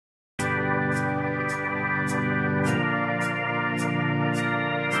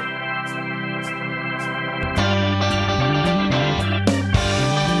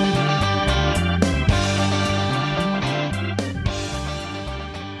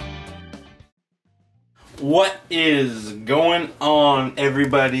What is going on,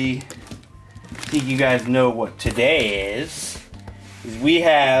 everybody? I think you guys know what today is we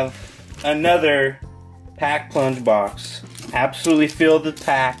have another pack plunge box. Absolutely filled with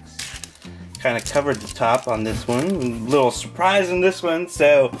packs. Kind of covered the top on this one. A little surprise in this one.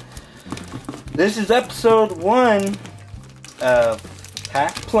 So this is episode 1 of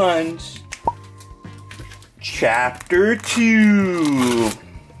Pack Plunge Chapter 2.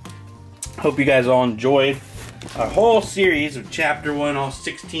 Hope you guys all enjoyed our whole series of Chapter 1, all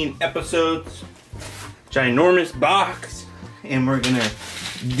 16 episodes. Ginormous box, and we're gonna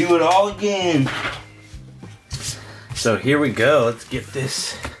do it all again. So here we go. Let's get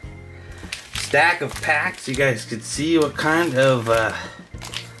this stack of packs. You guys can see what kind of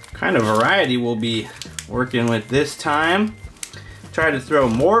variety we'll be working with this time. Try to throw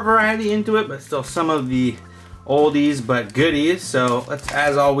more variety into it, but still some of the oldies but goodies. So let's,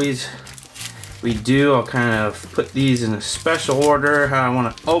 as always we do, I'll kind of put these in a special order, how I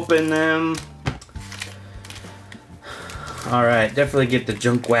want to open them. Alright, definitely get the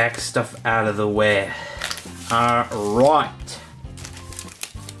junk wax stuff out of the way. Alright.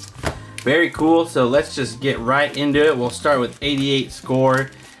 Very cool, so let's just get right into it. We'll start with 88 score,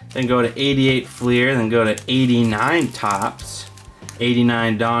 then go to 88 Fleer, then go to 89 Tops,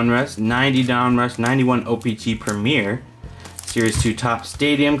 89 Donruss, 90 Donruss, 91 OPG Premier, Series 2 Top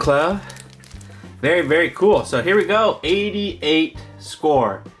Stadium Club. Very, very cool. So here we go, 88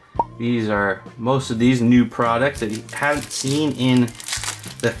 score. These are most of these new products that you haven't seen in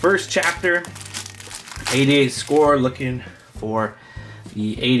the first chapter. 88 score, looking for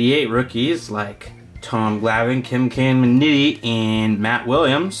the 88 rookies like Tom Glavine, Cardmunity, and Matt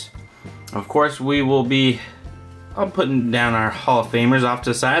Williams. Of course, we will be, I'm putting down our Hall of Famers off to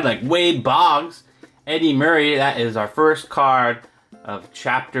the side, like Wade Boggs, Eddie Murray. That is our first card of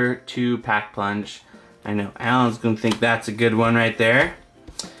Chapter 2 Pack Plunge. I know Alan's gonna think that's a good one right there.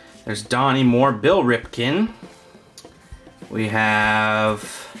 There's Donnie Moore, Bill Ripken. We have,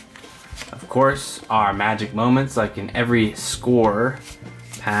 of course, our magic moments like in every score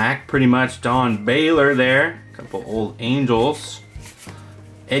pack. Pretty much Don Baylor there. A couple old Angels.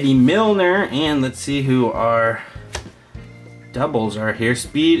 Eddie Milner, and let's see who our doubles are here.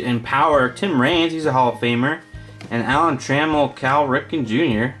 Speed and Power, Tim Raines, he's a Hall of Famer. And Alan Trammell, Cal Ripken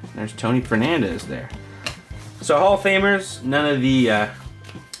Jr. There's Tony Fernandez there. So Hall of Famers, none of the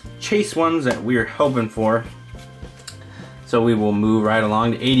chase ones that we're hoping for. So we will move right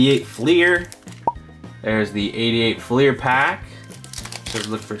along to 88 Fleer. There's the 88 Fleer pack. So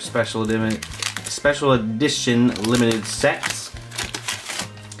look for special edition limited sets.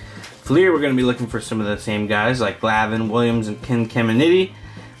 Fleer, we're going to be looking for some of the same guys like Glavine, Williams, and Cardmunity.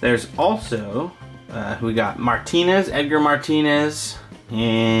 There's also we got Martinez, Edgar Martinez,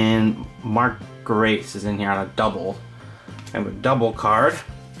 and Mark Grace is in here on a double. I have a double card, so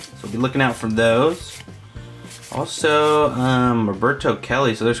we'll be looking out for those. Also, Roberto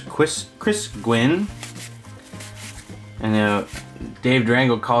Kelly. So there's Chris Gwynn. I know Dave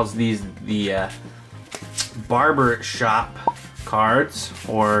Durango calls these the barber shop cards,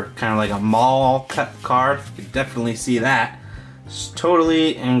 or kind of like a mall cut card. You can definitely see that.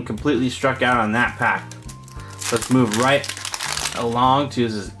 Totally and completely struck out on that pack. Let's move right along to,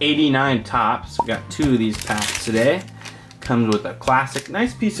 this is 89 Tops. We got 2 of these packs today. Comes with a classic,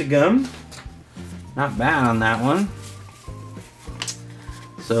 nice piece of gum. Not bad on that one.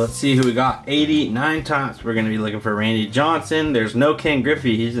 So let's see who we got. 89 Tops. We're going to be looking for Randy Johnson. There's no Ken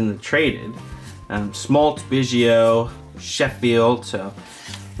Griffey. He's in the traded. Smalt, Biggio, Sheffield. So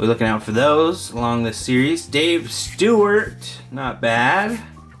we're looking out for those along this series. Dave Stewart, not bad.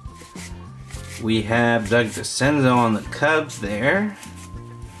 We have Doug DeCenzo on the Cubs there.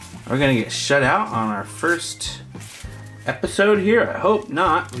 We're gonna get shut out on our first episode here. I hope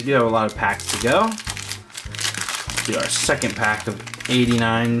not. We do have a lot of packs to go. Let's do our second pack of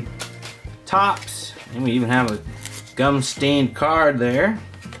 89 Tops. And we even have a gum stained card there.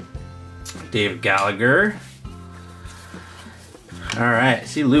 Dave Gallagher. Alright,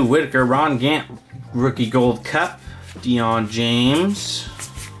 see Lou Whitaker, Ron Gant, Rookie Gold Cup, Deion James,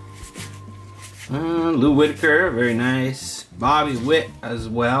 Lou Whitaker, very nice, Bobby Witt as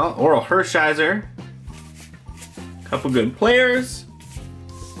well, Oral Hershiser, couple good players,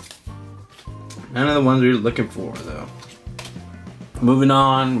 none of the ones we were looking for though. Moving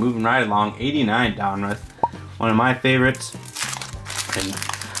on, moving right along, 89 Donruss, one of my favorites, and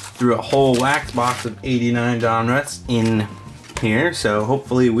threw a whole wax box of 89 Donruss in here, so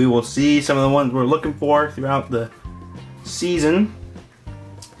hopefully we will see some of the ones we're looking for throughout the season.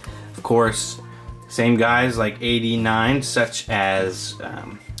 Of course, same guys like 89, such as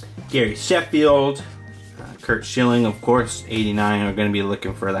Gary Sheffield, Kurt Schilling, of course, 89. We're going to be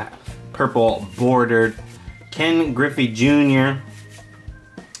looking for that purple bordered. Ken Griffey Jr.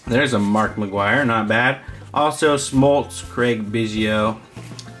 There's a Mark McGuire, not bad. Also Smoltz, Craig Biggio.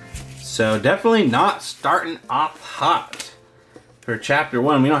 So definitely not starting off hot for chapter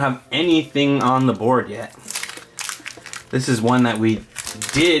 1. We don't have anything on the board yet. This is one that we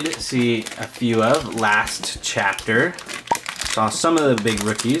did see a few of last chapter. Saw some of the big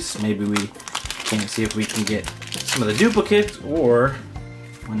rookies. Maybe we can see if we can get some of the duplicates or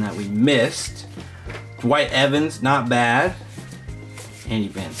one that we missed. Dwight Evans, not bad. Andy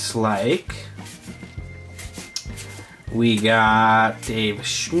Van Slyke. We got Dave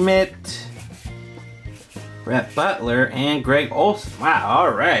Schmidt, Brett Butler, and Greg Olson. Wow,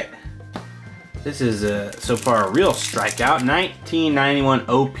 all right. This is so far a real strikeout. 1991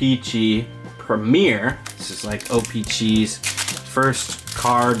 OPG Premier. This is like OPG's first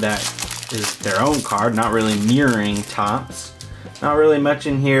card that is their own card, not really mirroring Topps. Not really much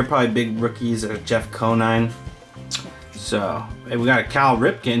in here. Probably big rookies are Jeff Conine. So we got a Cal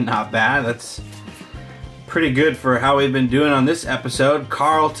Ripken, not bad. That's pretty good for how we've been doing on this episode.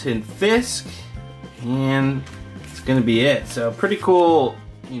 Carlton Fisk, and it's gonna be it. So pretty cool,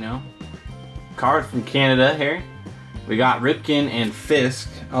 you know, card from Canada here. We got Ripken and Fisk.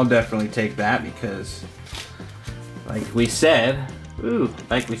 I'll definitely take that because, like we said,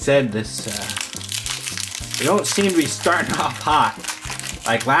 this we don't seem to be starting off hot.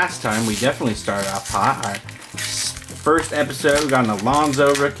 Like last time, we definitely started off hot. Our first episode, we got an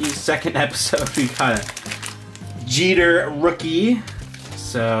Alonso rookie. Second episode, we got a Jeter rookie.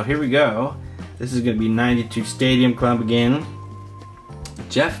 So here we go. This is going to be 92 Stadium Club again.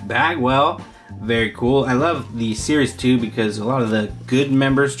 Jeff Bagwell, very cool. I love the Series 2 because a lot of the good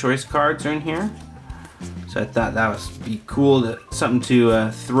members' choice cards are in here. So I thought that would be cool, something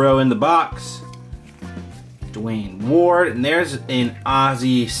to throw in the box. Dwayne Ward, and there's an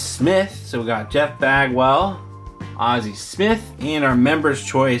Ozzie Smith. So we got Jeff Bagwell, Ozzie Smith, and our members'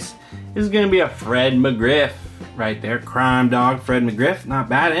 choice is going to be a Fred McGriff right there. Crime Dog Fred McGriff, not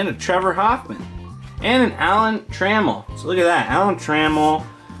bad, and a Trevor Hoffman, and an Alan Trammell. So look at that, Alan Trammell,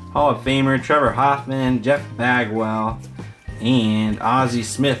 Hall of Famer, Trevor Hoffman, Jeff Bagwell, and Ozzie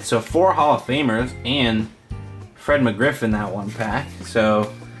Smith. So 4 Hall of Famers and Fred McGriff in that one pack.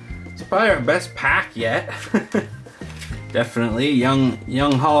 So it's probably our best pack yet. Definitely young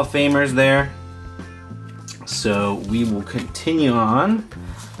Hall of Famers there. So we will continue on.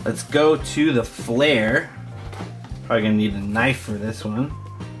 Let's go to the Flair. Probably gonna need a knife for this one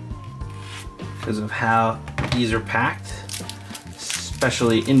because of how these are packed.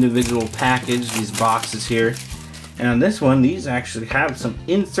 Especially individual package, these boxes here. And on this one, these actually have some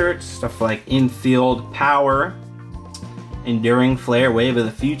inserts, stuff like infield power, enduring Flair, wave of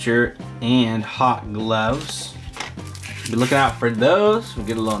the future, and hot gloves. Be looking out for those. We'll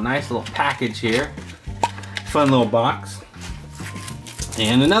get a nice little package here. Fun little box.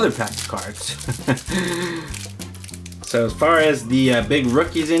 And another pack of cards. So as far as the big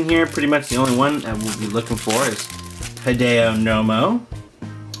rookies in here, pretty much the only one that we'll be looking for is Hideo Nomo.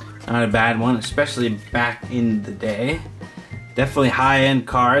 Not a bad one, especially back in the day. Definitely high-end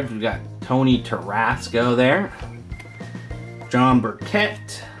cards. We got Tony Tarasco there. John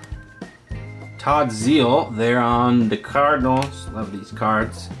Burkett. Todd Zeal there on the Cardinals. Love these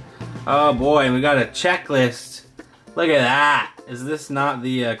cards. Oh boy, we got a checklist. Look at that. Is this not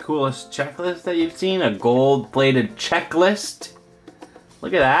the coolest checklist that you've seen? A gold-plated checklist?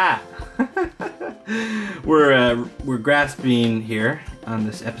 Look at that. We're grasping here on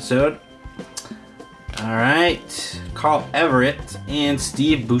this episode. All right, Carl Everett and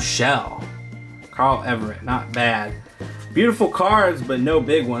Steve Buechele. Carl Everett, not bad. Beautiful cards, but no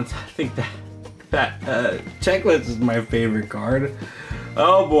big ones. I think that checklist is my favorite card.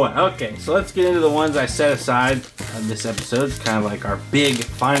 Oh boy. Okay, so let's get into the ones I set aside on this episode. It's kind of like our big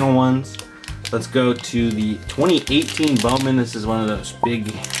final ones. Let's go to the 2018 Bowman. This is one of those big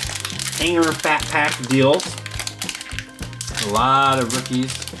hanger fat pack deals. A lot of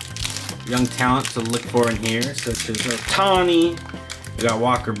rookies, young talents to look for in here, such as Ohtani. We got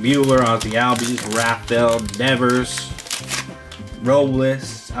Walker Buehler, Ozzie Albies, Rafael Devers,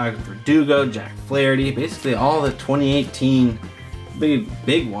 Robles, Verdugo, Jack Flaherty. Basically all the 2018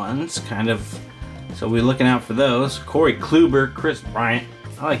 big ones, kind of. So we're looking out for those. Corey Kluber, Chris Bryant.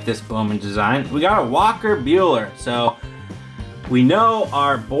 I like this Bowman design. We got a Walker Buehler. So we know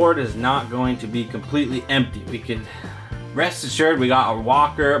our board is not going to be completely empty. We could rest assured we got a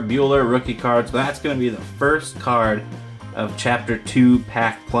Walker Buehler rookie card. So that's going to be the first card of Chapter 2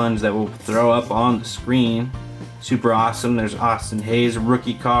 Pack Plunge that we'll throw up on the screen. Super awesome. There's Austin Hayes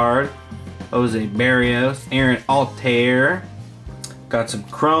rookie card. Jose Barrios, Aaron Altair. Got some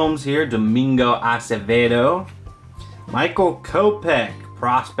chromes here, Domingo Acevedo. Michael Kopech,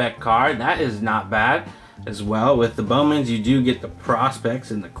 prospect card. That is not bad as well. With the Bowmans, you do get the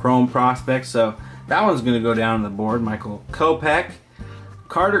prospects and the chrome prospects, so that one's going to go down the board. Michael Kopech.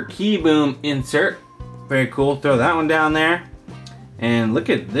 Carter Keyboom insert. Very cool. Throw that one down there. And look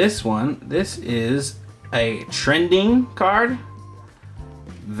at this one. This is a trending card.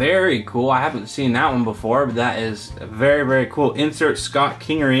 Very cool. I haven't seen that one before, but that is very, very cool. Insert Scott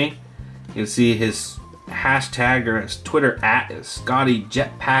Kingery. You can see his hashtag or his Twitter @ is Scotty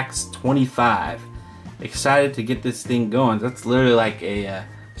Jetpacks 25. Excited to get this thing going. That's literally like a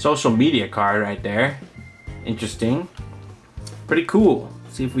social media card right there. Interesting. Pretty cool.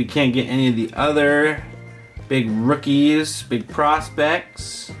 See if we can't get any of the other big rookies, big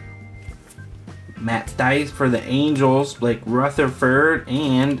prospects. Matt Dice for the Angels, Blake Rutherford,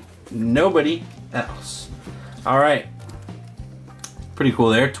 and nobody else. All right. Pretty cool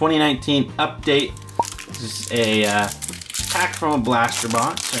there. 2019 update. This is a pack from a blaster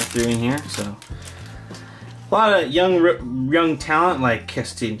box I threw in here. So a lot of young talent like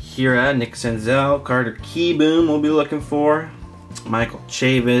Keston Hira, Nick Senzel, Carter Keyboom we'll be looking for. Michael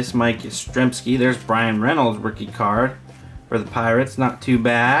Chavis, Mike Yastrzemski. There's Brian Reynolds rookie card for the Pirates. Not too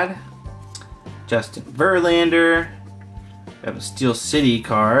bad. Justin Verlander. We have a Steel City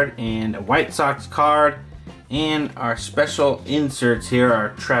card and a White Sox card. And our special inserts here are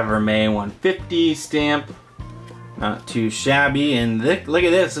Trevor May 150 stamp. Not too shabby. And look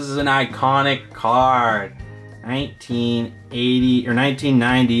at this. This is an iconic card. 1980 or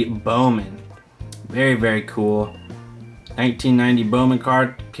 1990 Bowman. Very, very cool. 1990 Bowman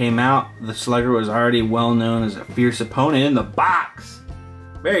card came out. The Slugger was already well known as a fierce opponent in the box.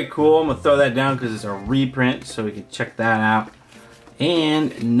 Very cool. I'm going to throw that down because it's a reprint so we can check that out.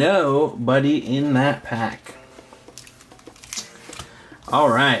 And nobody in that pack.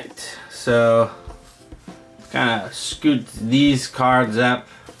 Alright, so kind of scoot these cards up.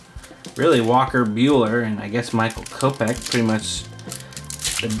 Really Walker Buehler and I guess Michael Kopech, pretty much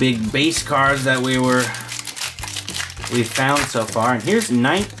the big base cards that we found so far. And here's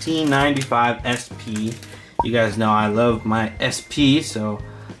 1995 SP. You guys know I love my SP, so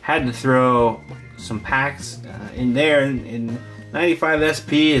had to throw some packs in there. In 95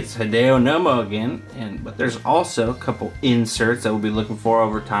 SP, it's Hideo Nomo again, but there's also a couple inserts that we'll be looking for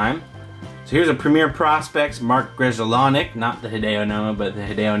over time. So here's a Premier Prospects, Mark Grzelonic, not the Hideo Nomo, but the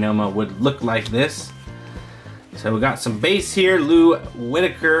Hideo Nomo would look like this. So we got some base here, Lou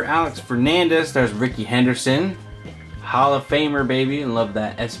Whitaker, Alex Fernandez, there's Ricky Henderson. Hall of Famer, baby, and love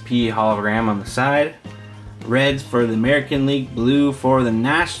that SP hologram on the side. Reds for the American League, blue for the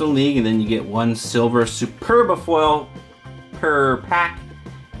National League, and then you get one silver Superba foil per pack.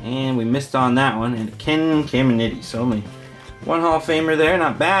 And we missed on that one, and Ken Caminiti, so only one Hall of Famer there,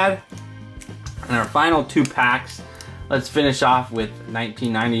 not bad. And our final two packs, let's finish off with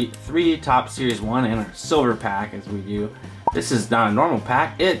 1993 Top Series 1 and our silver pack as we do. This is not a normal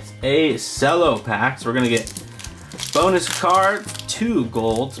pack, it's a cello pack, so we're gonna get bonus cards, 2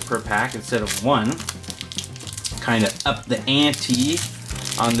 golds per pack instead of 1. Kind of up the ante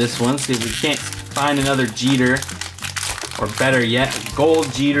on this one. See if we can't find another Jeter, or better yet, a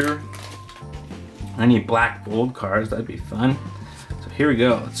gold Jeter. I need black gold cards, that'd be fun. So here we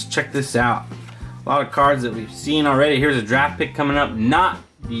go, let's check this out. A lot of cards that we've seen already. Here's a draft pick coming up, not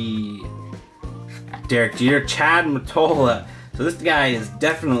the Derek Jeter, Chad Mottola. So this guy is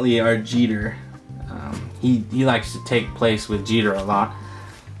definitely our Jeter. He likes to take place with Jeter a lot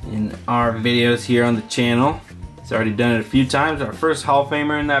in our videos here on the channel. He's already done it a few times. Our first Hall of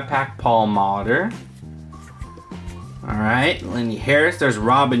Famer in that pack, Paul Molitor. Alright, Lenny Harris. There's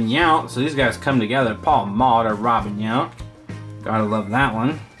Robin Yount. So these guys come together. Paul Molitor, Robin Yount. Gotta love that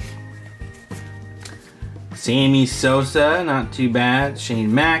one. Sammy Sosa, not too bad.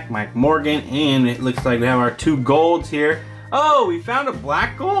 Shane Mack, Mike Morgan, and it looks like we have our 2 golds here. Oh, we found a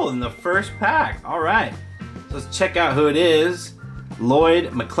black gold in the first pack. Alright. So let's check out who it is.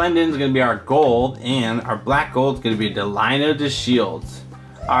 Lloyd McClendon's going to be our gold, and our black gold is going to be Delino DeShields.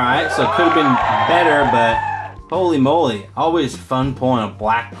 Alright, so it could have been better, but holy moly, always fun pulling a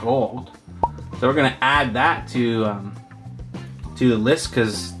black gold. So we're going to add that to the list,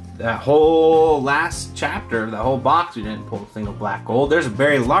 because that whole last chapter, that whole box, we didn't pull a single black gold. There's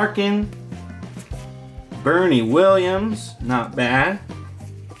Barry Larkin, Bernie Williams, not bad.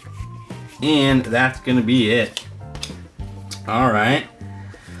 And that's going to be it. Alright.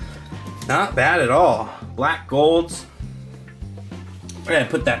 Not bad at all. Black golds. Where did I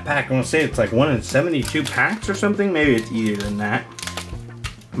put that pack? I want to say it's like 1 in 72 packs or something. Maybe it's easier than that.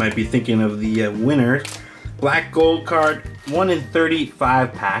 Might be thinking of the winners. Black gold card, 1 in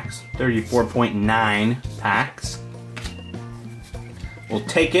 35 packs, 34.9 packs. We'll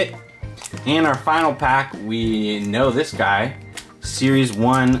take it. And our final pack, we know this guy, Series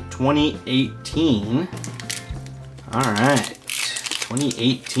 1 2018. Alright,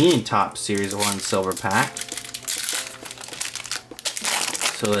 2018 Top Series 1 silver pack.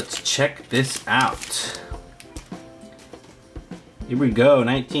 So let's check this out. Here we go,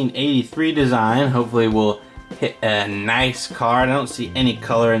 1983 design. Hopefully we'll hit a nice card. I don't see any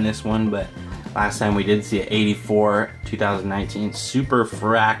color in this one, but last time we did see an 84 2019 Super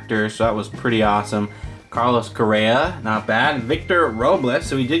Fractor, so that was pretty awesome. Carlos Correa, not bad. Victor Robles,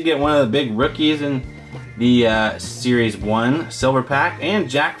 so we did get one of the big rookies in the Series 1 silver pack. And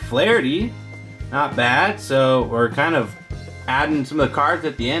Jack Flaherty, not bad. So we're kind of adding some of the cards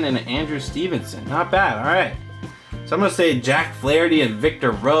at the end, and Andrew Stevenson, not bad. All right. So I'm going to say Jack Flaherty and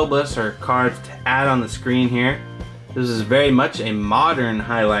Victor Robles are cards to add on the screen here. This is very much a modern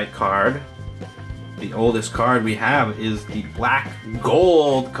highlight card. The oldest card we have is the black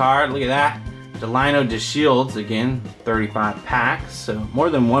gold card. Look at that. Delino DeShields, again, 35 packs, so more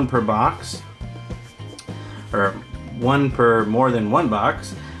than one per box. Or one per more than one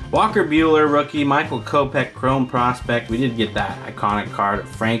box. Walker Buehler, rookie. Michael Kopech, Chrome Prospect. We did get that iconic card of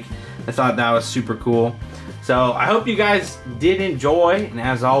Frank. I thought that was super cool. So I hope you guys did enjoy, and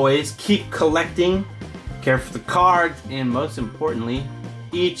as always, keep collecting, care for the cards, and most importantly,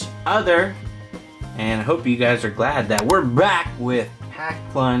 each other. And I hope you guys are glad that we're back with Pack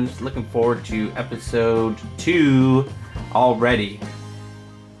Plunge. Looking forward to episode 2 already.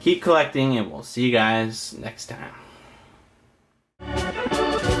 Keep collecting, and we'll see you guys next time.